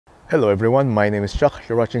Hello everyone, my name is Chuck.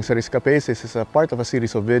 You're watching Cerriscapades. This is a part of a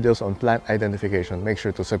series of videos on plant identification. Make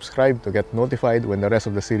sure to subscribe to get notified when the rest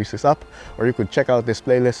of the series is up, or you could check out this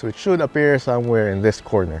playlist which should appear somewhere in this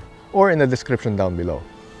corner or in the description down below.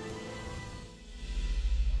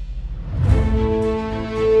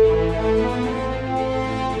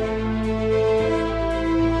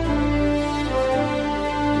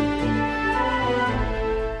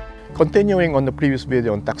 Continuing on the previous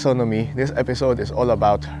video on taxonomy, this episode is all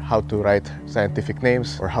about how to write scientific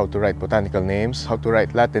names, or how to write botanical names, how to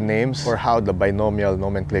write Latin names, or how the binomial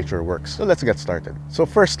nomenclature works. So let's get started. So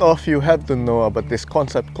first off, you have to know about this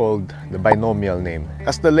concept called the binomial name.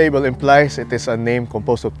 As the label implies, it is a name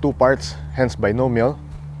composed of two parts, hence binomial,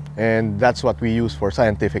 and that's what we use for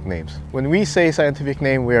scientific names. When we say scientific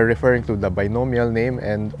name, we are referring to the binomial name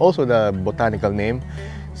and also the botanical name.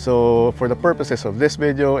 So for the purposes of this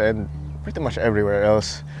video and pretty much everywhere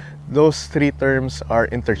else, those three terms are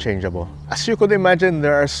interchangeable. As you could imagine,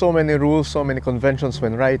 there are so many rules, so many conventions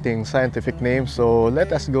when writing scientific names, so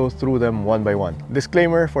let us go through them one by one.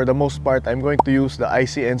 Disclaimer, for the most part, I'm going to use the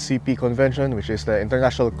ICNCP convention, which is the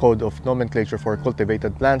International Code of Nomenclature for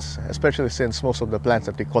Cultivated Plants, especially since most of the plants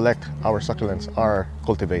that we collect, our succulents, are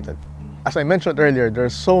cultivated. As I mentioned earlier, there are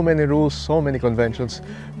so many rules, so many conventions,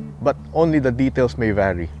 but only the details may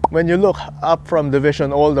vary. When you look up from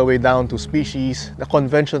division all the way down to species, the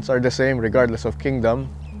conventions are the same regardless of kingdom,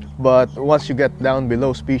 but once you get down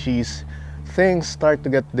below species, things start to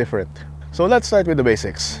get different. So let's start with the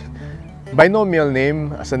basics. Binomial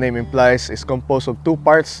name, as the name implies, is composed of two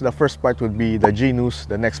parts. The first part would be the genus,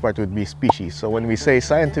 the next part would be species. So when we say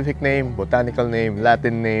scientific name, botanical name,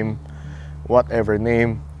 Latin name, whatever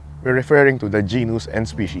name, we're referring to the genus and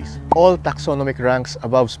species. All taxonomic ranks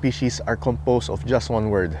above species are composed of just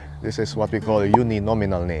one word. This is what we call a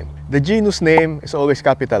uninominal name. The genus name is always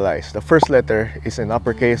capitalized. The first letter is in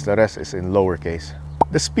uppercase, the rest is in lowercase.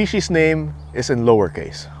 The species name is in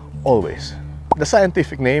lowercase, always. The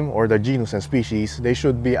scientific name, or the genus and species, they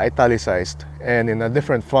should be italicized and in a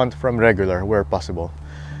different font from regular where possible.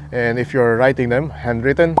 And if you're writing them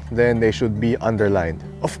handwritten, then they should be underlined.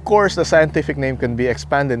 Of course, the scientific name can be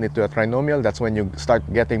expanded into a trinomial. That's when you start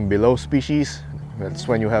getting below species. That's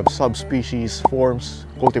when you have subspecies, forms,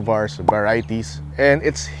 cultivars, varieties. And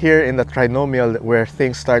it's here in the trinomial where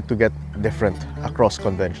things start to get different across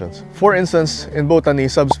conventions. For instance, in botany,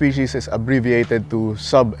 subspecies is abbreviated to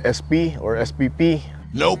sub-SP or SPP.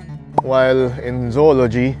 Nope. While in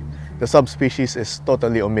zoology, the subspecies is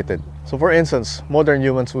totally omitted. So for instance, modern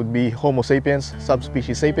humans would be Homo sapiens,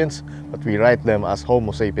 subspecies sapiens, but we write them as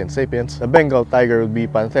Homo sapiens sapiens. The Bengal tiger would be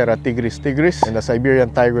Panthera tigris tigris, and the Siberian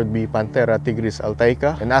tiger would be Panthera tigris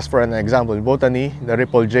altaica. And as for an example in botany, the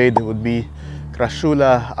ripple jade would be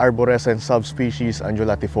Crassula arborescens subspecies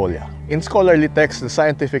undulatifolia. In scholarly text, the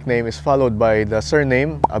scientific name is followed by the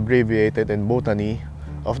surname, abbreviated in botany,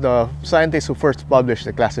 of the scientist who first published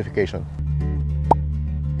the classification.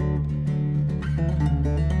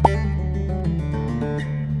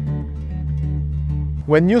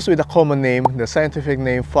 When used with a common name, the scientific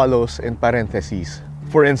name follows in parentheses.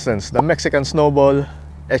 For instance, the Mexican snowball,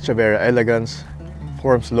 Echeveria elegans,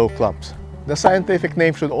 forms low clumps. The scientific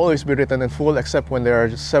name should always be written in full except when there are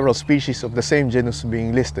several species of the same genus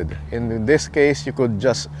being listed. In this case, you could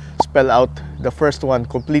just spell out the first one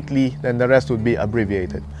completely, then the rest would be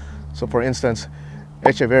abbreviated. So for instance,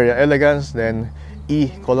 Echeveria elegans, then E.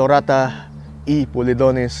 colorata, E.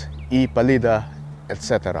 pulidonis, E. pallida,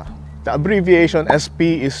 etc. The abbreviation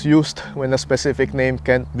SP is used when a specific name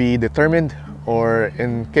can't be determined, or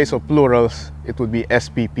in case of plurals, it would be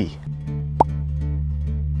SPP.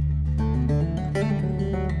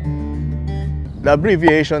 The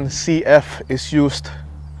abbreviation CF is used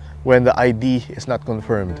when the ID is not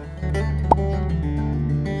confirmed.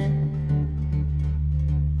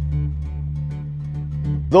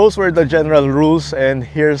 Those were the general rules, and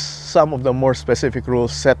here's some of the more specific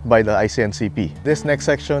rules set by the ICNCP. This next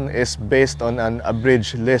section is based on an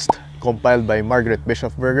abridged list compiled by Margrit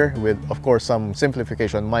Bischofberger with, of course, some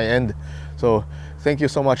simplification on my end. So thank you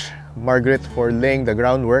so much, Margrit, for laying the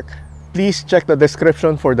groundwork. Please check the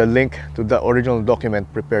description for the link to the original document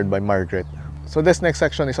prepared by Margrit. So this next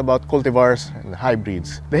section is about cultivars and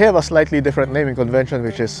hybrids. They have a slightly different naming convention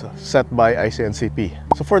which is set by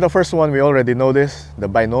ICNCP. So for the first one, we already know this, the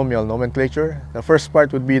binomial nomenclature. The first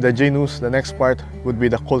part would be the genus, the next part would be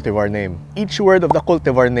the cultivar name. Each word of the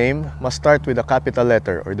cultivar name must start with a capital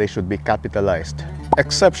letter, or they should be capitalized.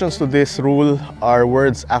 Exceptions to this rule are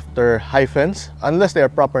words after hyphens, unless they are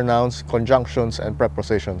proper nouns, conjunctions, and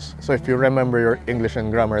prepositions. So if you remember your English and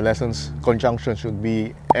grammar lessons, conjunctions should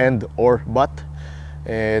be and or but,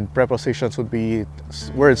 And prepositions would be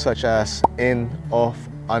words such as in, of,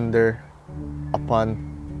 under,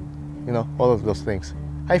 upon, you know, all of those things.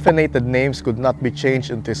 Hyphenated names could not be changed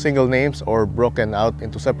into single names or broken out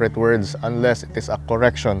into separate words unless it is a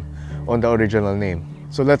correction on the original name.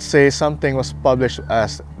 So let's say something was published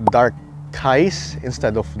as dark eyes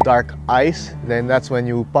instead of dark eyes, then that's when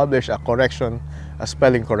you publish a correction, a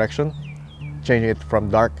spelling correction, changing it from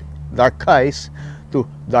dark eyes to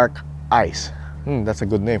dark eyes. That's a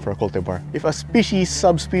good name for a cultivar. If a species,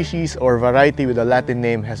 subspecies, or variety with a Latin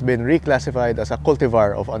name has been reclassified as a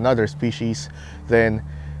cultivar of another species, then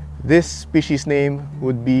this species name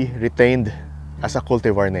would be retained as a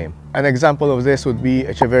cultivar name. An example of this would be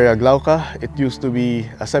Echeveria glauca. It used to be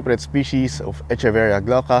a separate species of Echeveria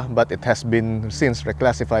glauca, but it has been since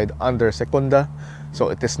reclassified under secunda, so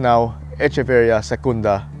it is now Echeveria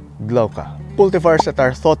secunda glauca. Cultivars that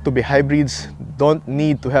are thought to be hybrids don't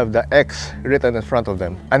need to have the X written in front of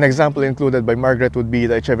them. An example included by Margrit would be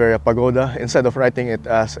the Echeveria pagoda. Instead of writing it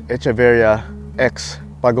as Echeveria X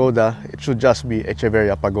pagoda, it should just be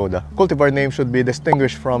Echeveria pagoda. Cultivar names should be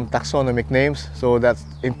distinguished from taxonomic names, so that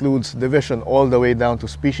includes division all the way down to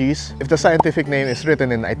species. If the scientific name is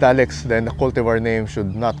written in italics, then the cultivar name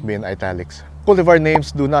should not be in italics. Cultivar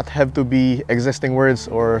names do not have to be existing words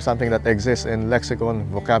or something that exists in lexicon,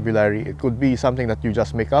 vocabulary. It could be something that you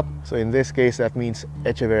just make up. So in this case, that means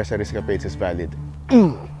Echeveria Cerriscapades is valid.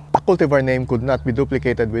 A cultivar name could not be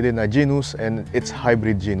duplicated within a genus and its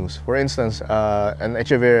hybrid genus. For instance, an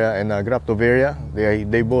Echeveria and a Graptoveria,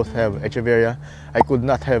 they both have Echeveria. I could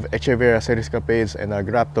not have Echeveria Cerriscapades and a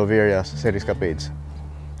Graptoveria Cerriscapades.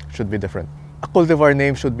 Should be different. A cultivar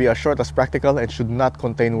name should be as short as practical and should not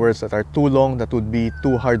contain words that are too long that would be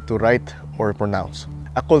too hard to write or pronounce.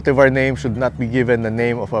 A cultivar name should not be given the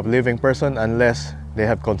name of a living person unless they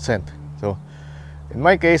have consent. So, in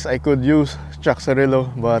my case, I could use Chuck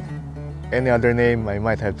Cirillo, but any other name, I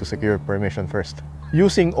might have to secure permission first.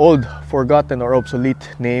 Using old, forgotten, or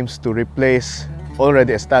obsolete names to replace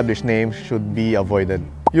already established names should be avoided.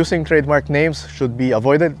 Using trademark names should be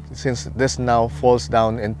avoided since this now falls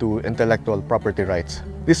down into intellectual property rights.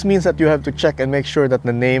 This means that you have to check and make sure that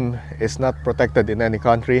the name is not protected in any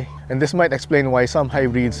country, and this might explain why some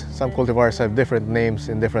hybrids, some cultivars have different names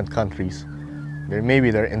in different countries.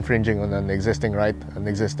 Maybe they're infringing on an existing right, an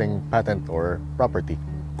existing patent or property.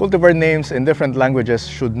 Cultivar names in different languages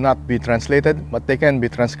should not be translated, but they can be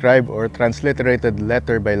transcribed or transliterated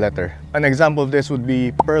letter by letter. An example of this would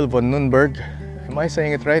be Pearl von Nürnberg. Am I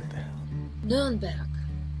saying it right? Nürnberg,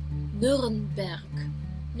 Nürnberg,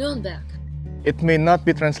 Nürnberg. It may not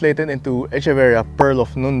be translated into Echeveria Pearl of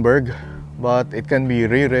Nürnberg, but it can be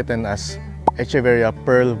rewritten as Echeveria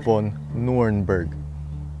Pearl von Nürnberg.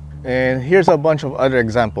 And here's a bunch of other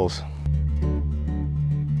examples.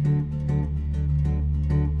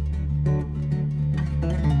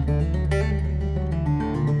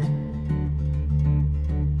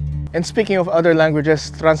 And speaking of other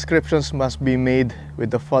languages, transcriptions must be made with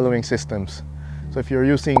the following systems. So if you're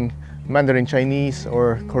using Mandarin Chinese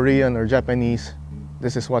or Korean or Japanese,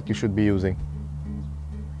 this is what you should be using.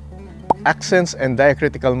 Accents and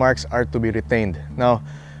diacritical marks are to be retained. Now,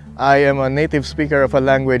 I am a native speaker of a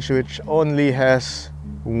language which only has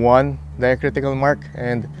one diacritical mark,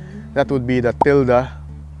 and that would be the tilde.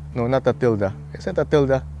 No, not the tilde. Is it a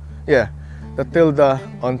tilde? Yeah, the tilde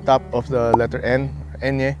on top of the letter N,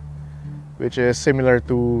 Ñ, which is similar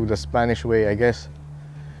to the Spanish way, I guess.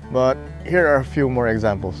 But here are a few more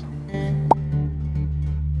examples.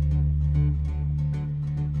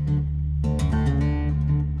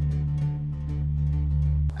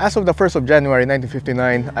 As of the 1st of January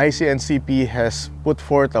 1959, ICNCP has put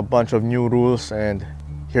forth a bunch of new rules, and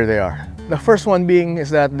here they are. The first one being is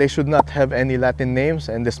that they should not have any Latin names,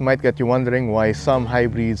 and this might get you wondering why some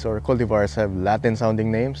hybrids or cultivars have Latin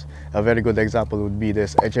sounding names. A very good example would be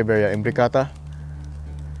this Echeveria imbricata.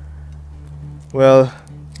 Well,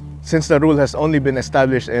 since the rule has only been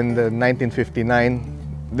established in 1959,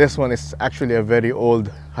 this one is actually a very old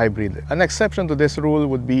hybrid. An exception to this rule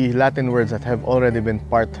would be Latin words that have already been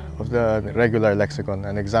part of the regular lexicon.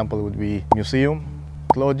 An example would be museum,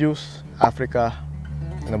 Claudius, Africa,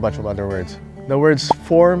 and a bunch of other words. The words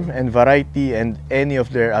form and variety and any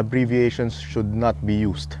of their abbreviations should not be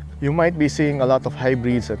used. You might be seeing a lot of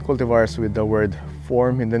hybrids and cultivars with the word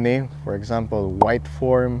form in the name. For example, white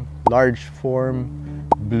form, large form,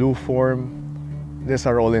 blue form. These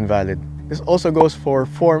are all invalid. This also goes for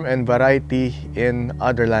form and variety in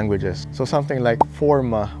other languages. So something like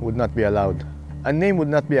forma would not be allowed. A name would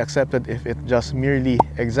not be accepted if it just merely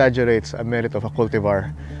exaggerates a merit of a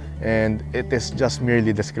cultivar and it is just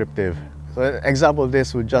merely descriptive. So an example of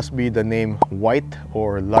this would just be the name white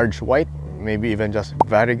or large white, maybe even just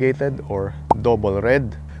variegated or double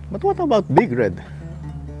red. But what about big red?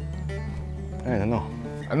 I don't know.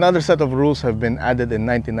 Another set of rules have been added in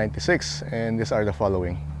 1996, and these are the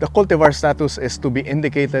following. The cultivar status is to be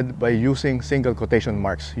indicated by using single quotation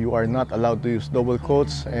marks. You are not allowed to use double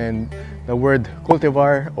quotes, and the word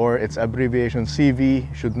cultivar or its abbreviation CV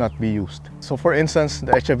should not be used. So for instance,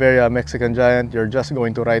 the Echeveria Mexican Giant, you're just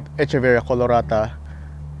going to write Echeveria colorata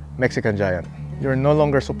Mexican Giant. You're no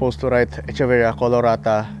longer supposed to write Echeveria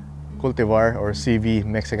colorata cultivar or CV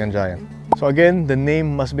Mexican Giant. So again, the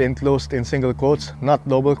name must be enclosed in single quotes, not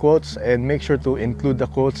double quotes, and make sure to include the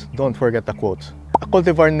quotes. Don't forget the quotes. A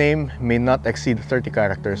cultivar name may not exceed 30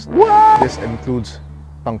 characters. This includes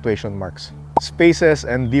punctuation marks. Spaces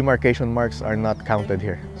and demarcation marks are not counted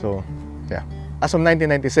here. So yeah. As of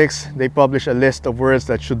 1996, they published a list of words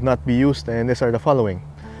that should not be used, and these are the following.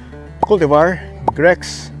 Cultivar,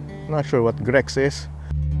 Grex, not sure what Grex is.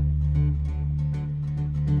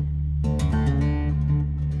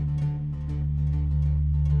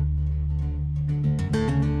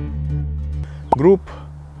 Group,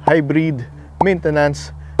 hybrid,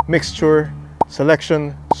 maintenance, mixture,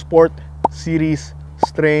 selection, sport, series,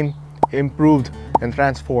 strain, improved, and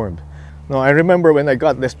transformed. Now I remember when I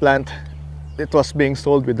got this plant, it was being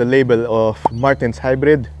sold with the label of Martin's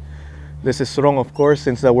hybrid. This is wrong, of course,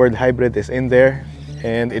 since the word hybrid is in there,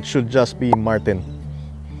 and it should just be Martin.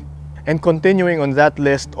 And continuing on that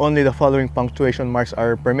list, only the following punctuation marks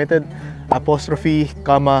are permitted: apostrophe,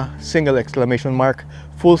 comma, single exclamation mark,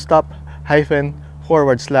 full stop, hyphen,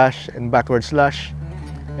 forward slash, and backward slash.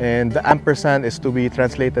 And the ampersand is to be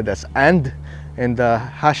translated as and the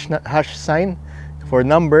hash sign for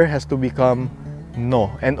number has to become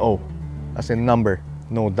no, N-O, as in number,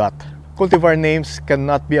 no dot. Cultivar names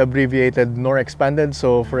cannot be abbreviated nor expanded.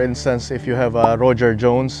 So for instance, if you have a Roger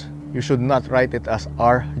Jones, you should not write it as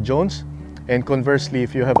R. Jones. And conversely,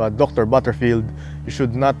 if you have a Dr. Butterfield, you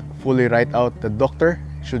should not fully write out the doctor.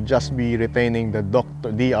 You should just be retaining the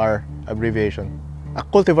DR abbreviation. A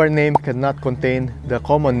cultivar name cannot contain the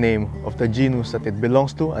common name of the genus that it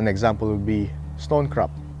belongs to. An example would be stonecrop.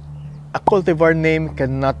 A cultivar name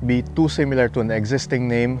cannot be too similar to an existing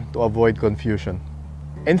name to avoid confusion.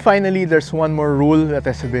 And finally, there's one more rule that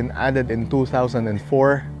has been added in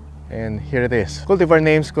 2004, and here it is. Cultivar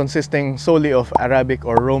names consisting solely of Arabic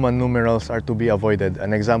or Roman numerals are to be avoided.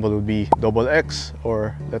 An example would be XX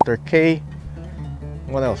or letter K.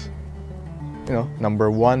 What else? You know,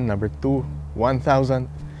 number 1, number 2, 1000.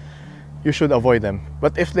 You should avoid them.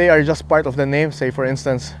 But if they are just part of the name, say for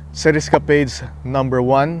instance, Cerriscapades number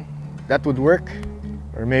 1, that would work.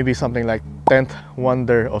 Or maybe something like 10th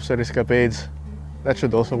wonder of Cerriscapades, that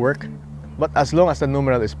should also work. But as long as the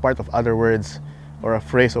numeral is part of other words or a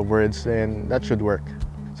phrase of words, then that should work.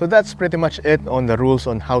 So that's pretty much it on the rules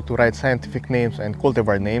on how to write scientific names and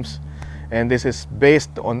cultivar names. And this is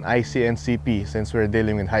based on ICNCP since we're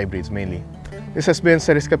dealing with hybrids mainly. This has been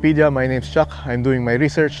Cerriscapedia. My name's Chuck. I'm doing my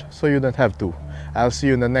research so you don't have to. I'll see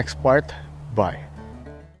you in the next part. Bye.